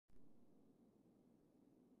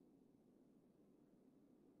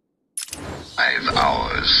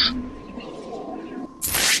is.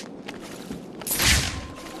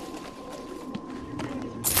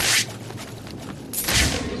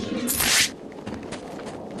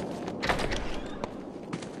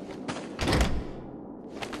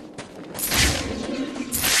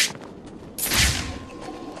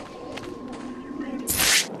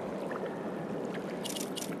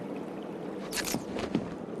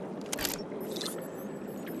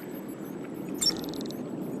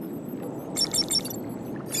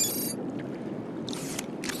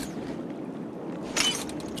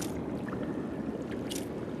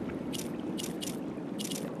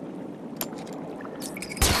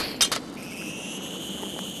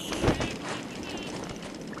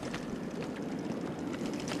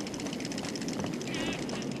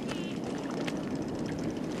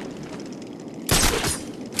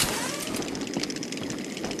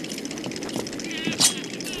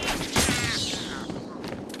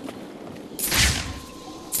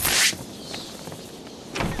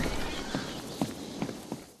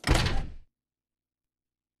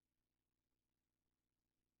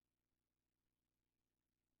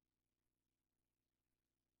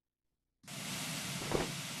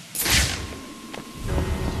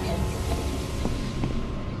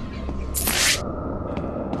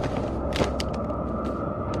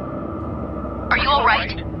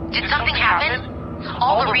 Did something happen?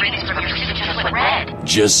 All the readings from your suit just went red.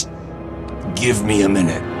 Just give me a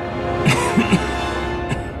minute.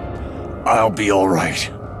 I'll be all right.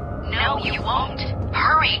 No, you won't.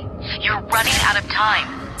 Hurry. You're running out of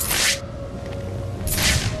time.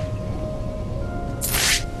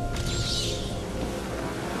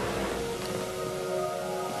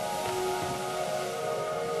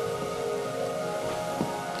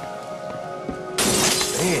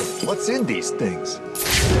 Man, what's in these things?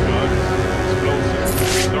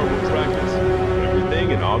 Explosives, thermal trackers,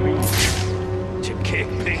 everything in army. To kick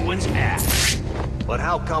penguins' ass. But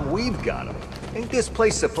how come we've got them? Ain't this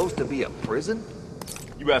place supposed to be a prison?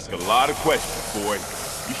 You ask a lot of questions, boy.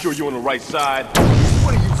 You sure you're on the right side?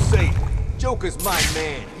 What are you saying? Joker's my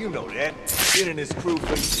man, you know that. Been in his crew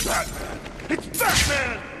for... Batman! It's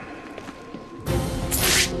Batman!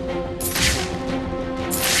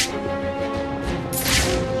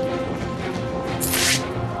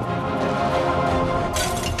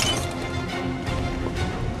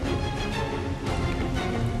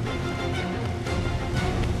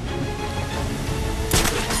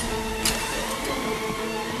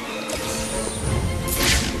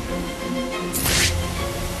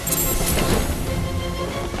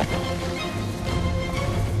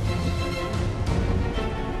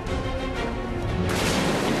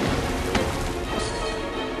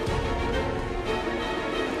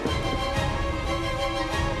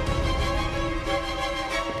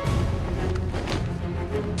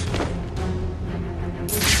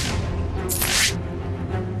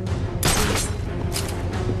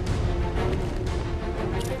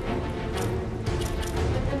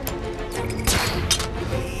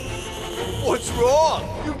 What's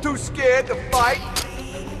wrong? You too scared to fight?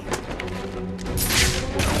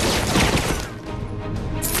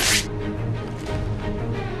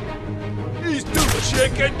 He's too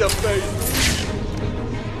chicken to face.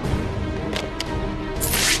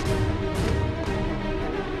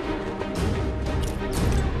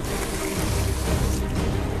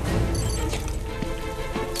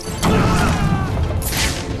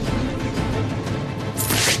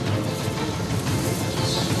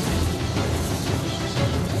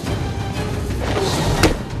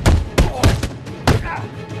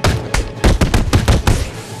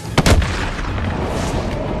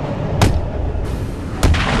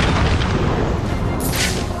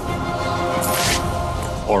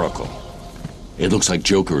 Oracle. It looks like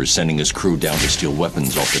Joker is sending his crew down to steal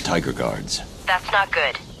weapons off the Tiger Guards. That's not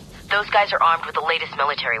good. Those guys are armed with the latest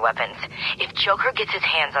military weapons. If Joker gets his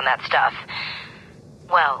hands on that stuff,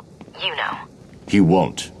 well, you know. He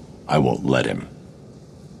won't. I won't let him.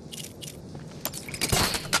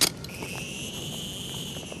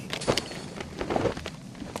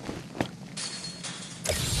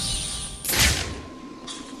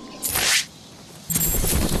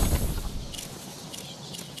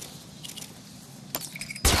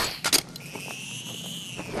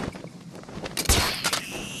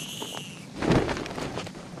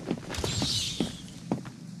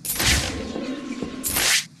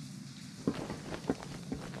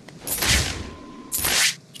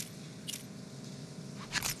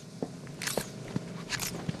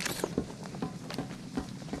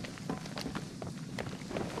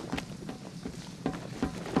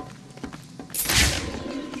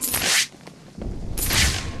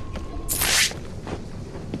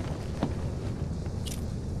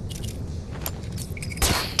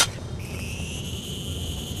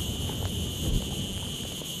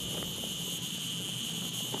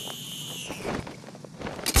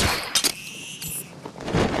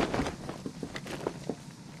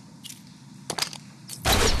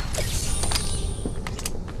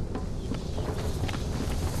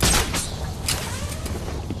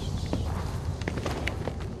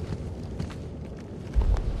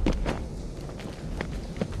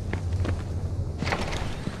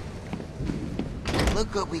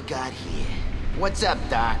 look what we got here. What's up,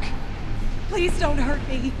 Doc? Please don't hurt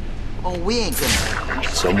me. Oh, we ain't gonna...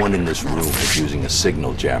 Someone in this room is using a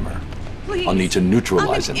signal jammer. Please. I'll need to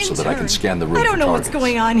neutralize I'm him an so that I can intern. scan the room I don't for know targets. what's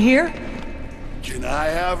going on here. Can I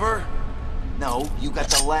have her? No, you got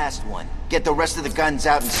the last one. Get the rest of the guns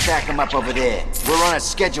out and stack them up over there. We're on a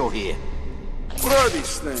schedule here. What are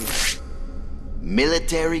these things?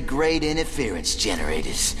 Military-grade interference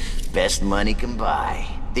generators. Best money can buy.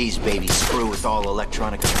 These babies screw with all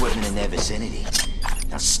electronic equipment in their vicinity.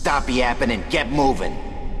 Now stop yapping and get moving.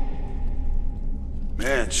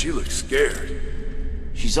 Man, she looks scared.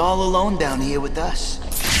 She's all alone down here with us.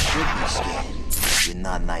 She should be scared. You're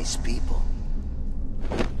not nice people.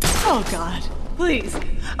 Oh, God. Please.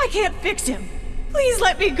 I can't fix him. Please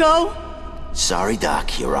let me go. Sorry,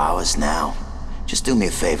 Doc. You're ours now. Just do me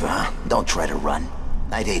a favor, huh? Don't try to run.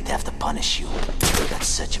 I'd hate to have to punish you. You got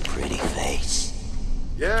such a pretty face.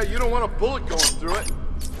 Yeah, you don't want a bullet going through it.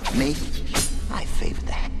 Me? I favor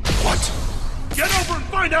that. What? Get over and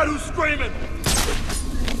find out who's screaming!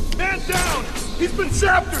 Man down! He's been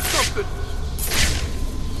zapped or something!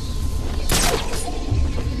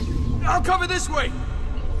 I'll cover this way!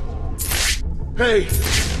 Hey!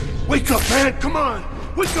 Wake up, man! Come on!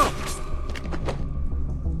 Wake up!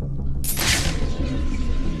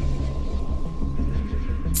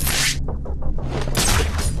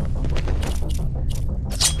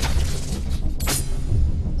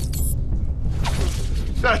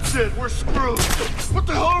 That's it, we're screwed! What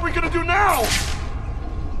the hell are we gonna do now?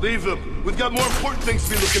 Leave them. We've got more important things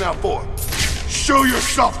to be looking out for. Show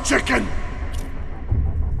yourself, chicken!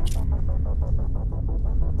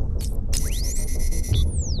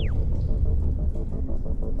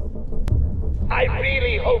 I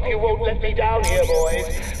really hope you won't let me down here, boys.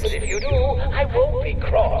 But if you do, I won't be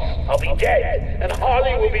cross. I'll be dead, and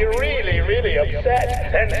Harley will be really, really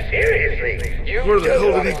upset. And seriously, you Where the don't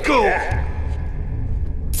hell did wanna he see go? that.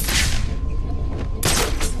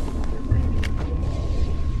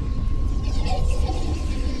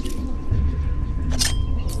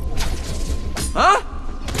 Huh?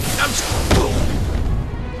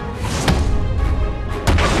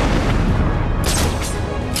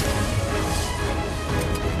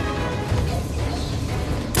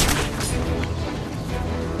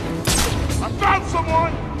 I found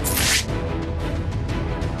someone!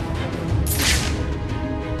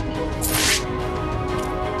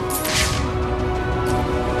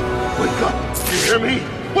 Wake up! You hear me?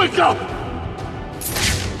 Wake up!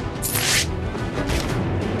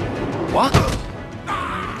 What?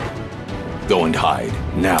 Go and hide,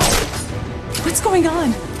 now. What's going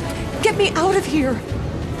on? Get me out of here.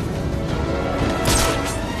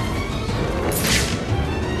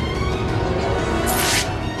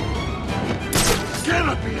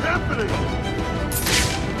 Cannot be happening!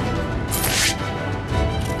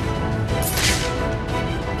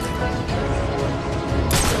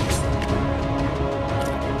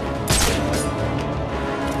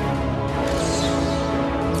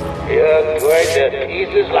 You're going to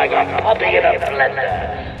pieces like a puppy in a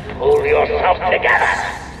blender. Pull yourself together.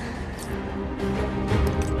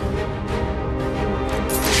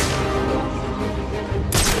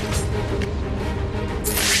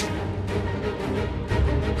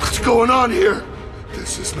 What's going on here?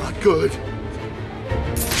 This is not good.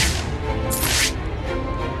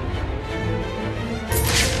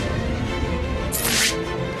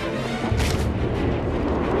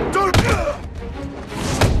 Don't...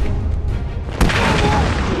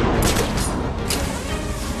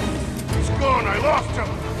 He's gone, I lost him!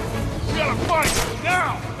 We gotta find him,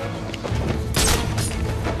 now!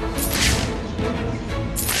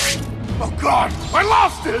 Oh God, I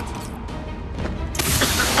lost it!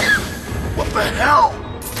 What the hell?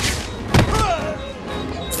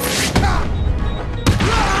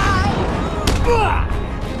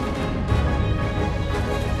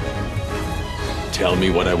 Tell me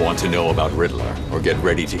what I want to know about Riddler, or get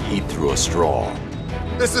ready to eat through a straw.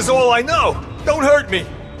 This is all I know! Don't hurt me!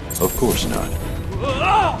 Of course not.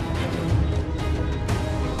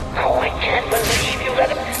 Oh, I can't believe you let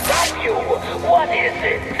him stop you. What is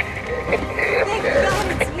it? Thank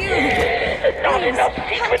God it's you. Not Please, enough help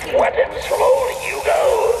secret me. weapons for old Hugo.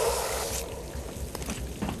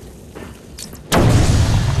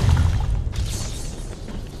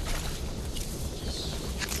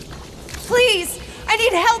 Please, I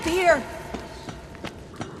need help here.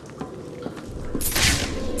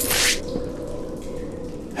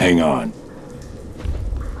 Hang on.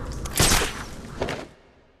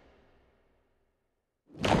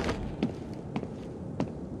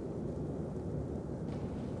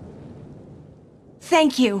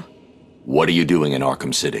 Thank you. What are you doing in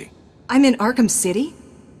Arkham City? I'm in Arkham City?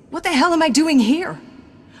 What the hell am I doing here?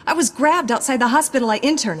 I was grabbed outside the hospital I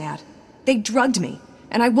intern at. They drugged me,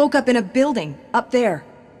 and I woke up in a building, up there.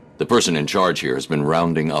 The person in charge here has been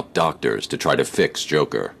rounding up doctors to try to fix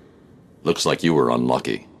Joker. Looks like you were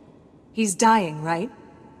unlucky. He's dying, right?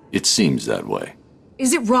 It seems that way.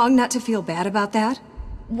 Is it wrong not to feel bad about that?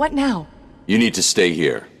 What now? You need to stay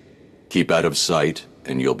here. Keep out of sight,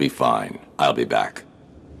 and you'll be fine. I'll be back.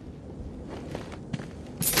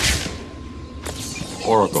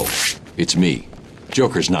 Oracle, it's me.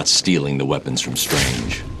 Joker's not stealing the weapons from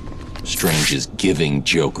Strange. Strange is giving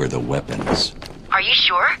Joker the weapons. Are you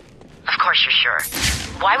sure? Of course you're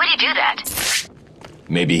sure. Why would he do that?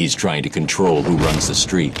 Maybe he's trying to control who runs the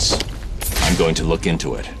streets. I'm going to look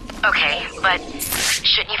into it. Okay, but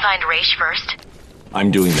shouldn't you find Raish first? I'm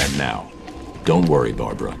doing that now. Don't worry,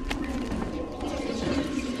 Barbara.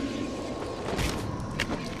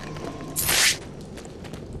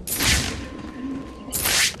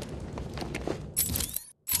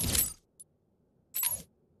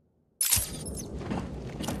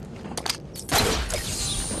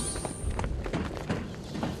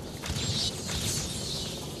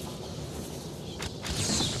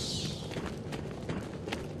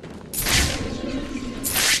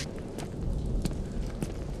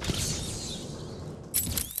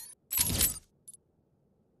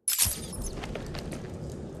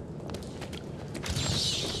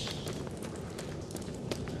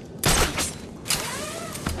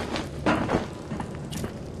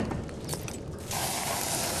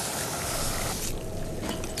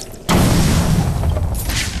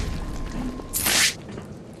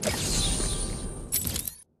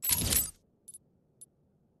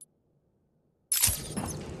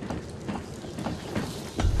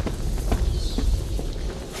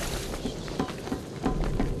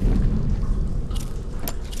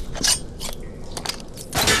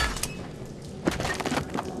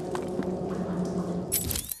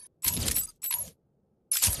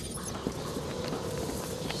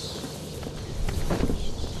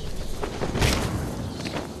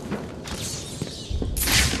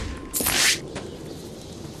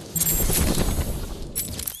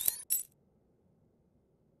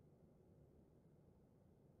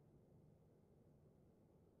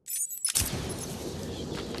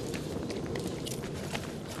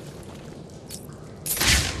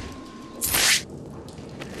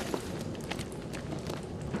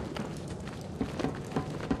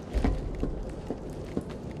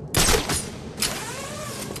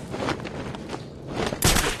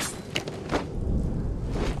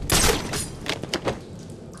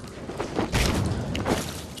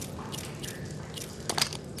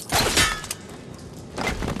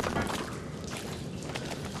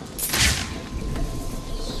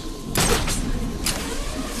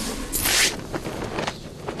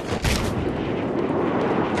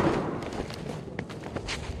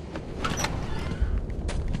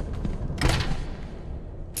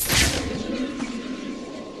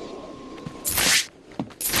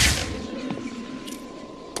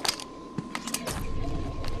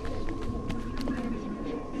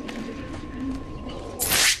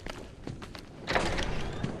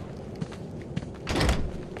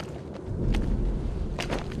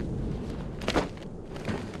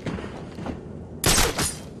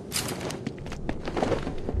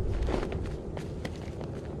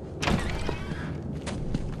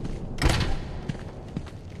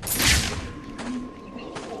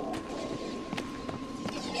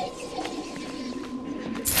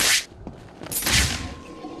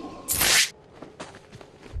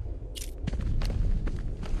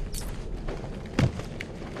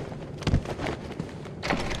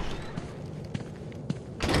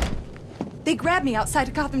 They grabbed me outside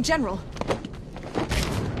of Gotham General.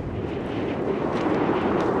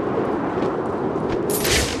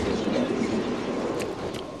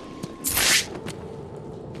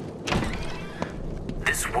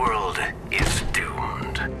 This world is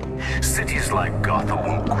doomed. Cities like Gotham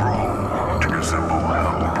will grow to resemble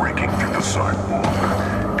hell breaking through the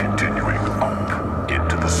sidewalk, continuing up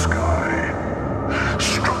into the sky.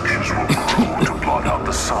 Structures will grow to blot out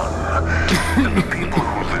the sun, and the people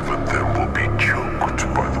who live in them will be choked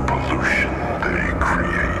by the pollution they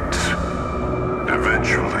create.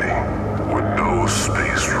 Eventually, when no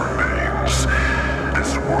space remains,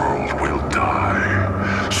 this world will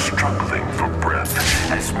die, struggling for breath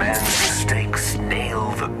as man's mistakes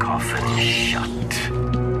nail the coffin shut.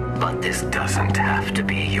 But this doesn't have to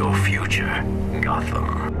be your future,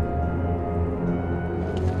 Gotham.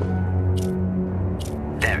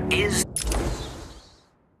 There is